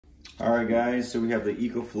All right, guys, so we have the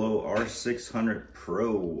EcoFlow R600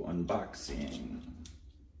 Pro unboxing.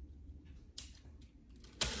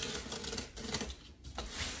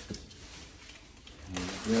 Here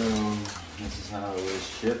we go. This is how it was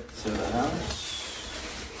shipped to the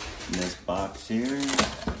house. In this box here.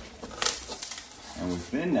 And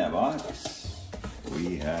within that box,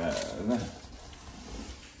 we have,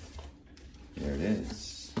 there it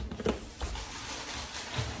is.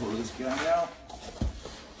 Pull this guy out.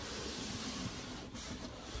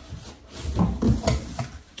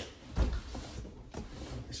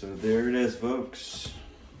 So there it is, folks.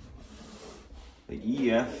 The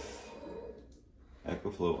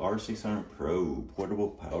EcoFlow R600 Pro portable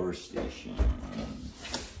power station.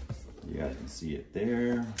 You guys can see it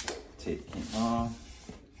there. Tape came off.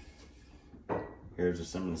 Here's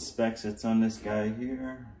some of the specs that's on this guy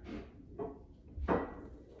here.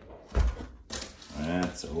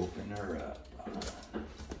 Let's open her up.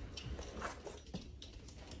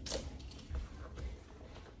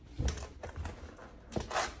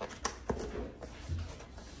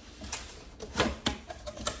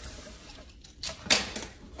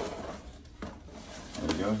 There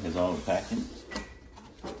we go, here's all the packing.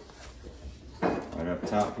 Right up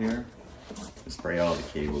top here. Spray all the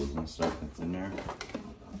cables and stuff that's in there.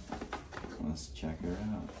 Let's check her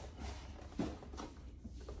out.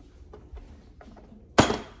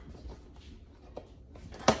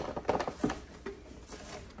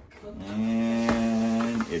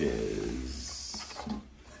 And it is.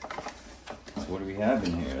 So what do we have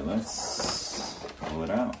in here? Let's pull it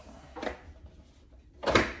out.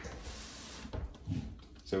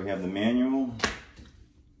 So we have the manual. I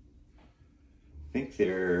think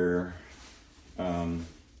they're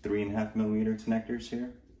 3.5 millimeter connectors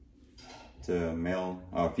here to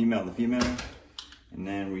female to female. And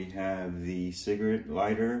then we have the cigarette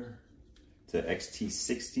lighter to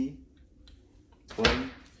XT60 plug.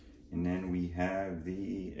 And then we have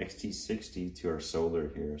the XT60 to our solar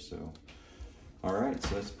here. So, all right,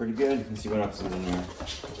 so that's pretty good. Let's see what else is in there.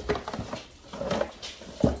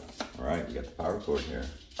 All right, we got the power cord here.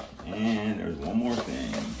 And there's one more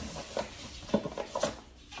thing.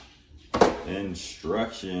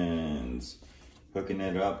 Instructions. Hooking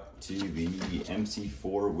it up to the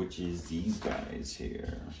MC4, which is these guys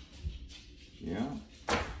here. Yeah.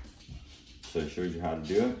 So it shows you how to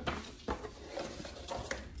do it.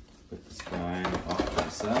 Put this guy off to the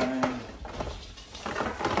side.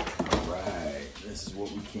 Alright, this is what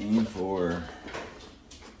we came for.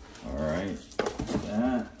 Alright,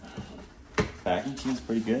 that. Packing seems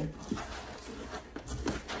pretty good.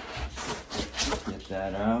 Get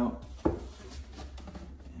that out.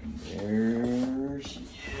 There she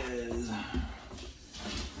is.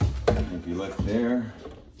 And if you look there,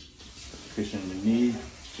 cushion underneath.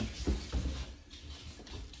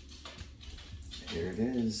 Here it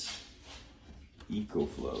is.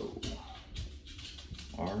 EcoFlow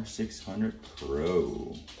R600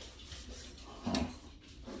 Pro. Huh.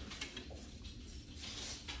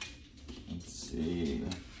 Let's see.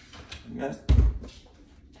 We got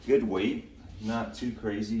good weight, not too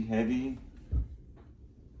crazy heavy.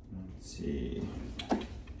 Let's see,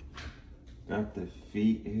 got the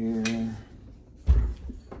feet here,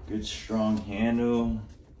 good strong handle,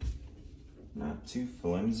 not too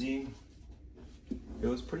flimsy. It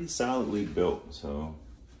was pretty solidly built, so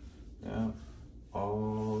yeah,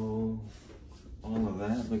 all of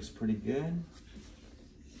that looks pretty good.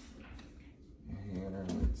 Here,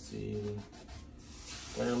 let's see,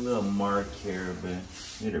 got a little mark here, but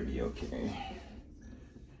it'll be okay.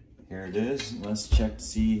 Here it is. Let's check to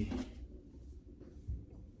see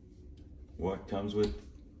what comes with.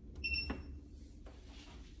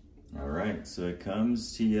 All right, so it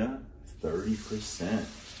comes to you 30%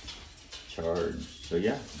 charge. So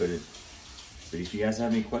yeah, but if you guys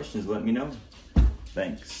have any questions, let me know.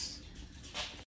 Thanks.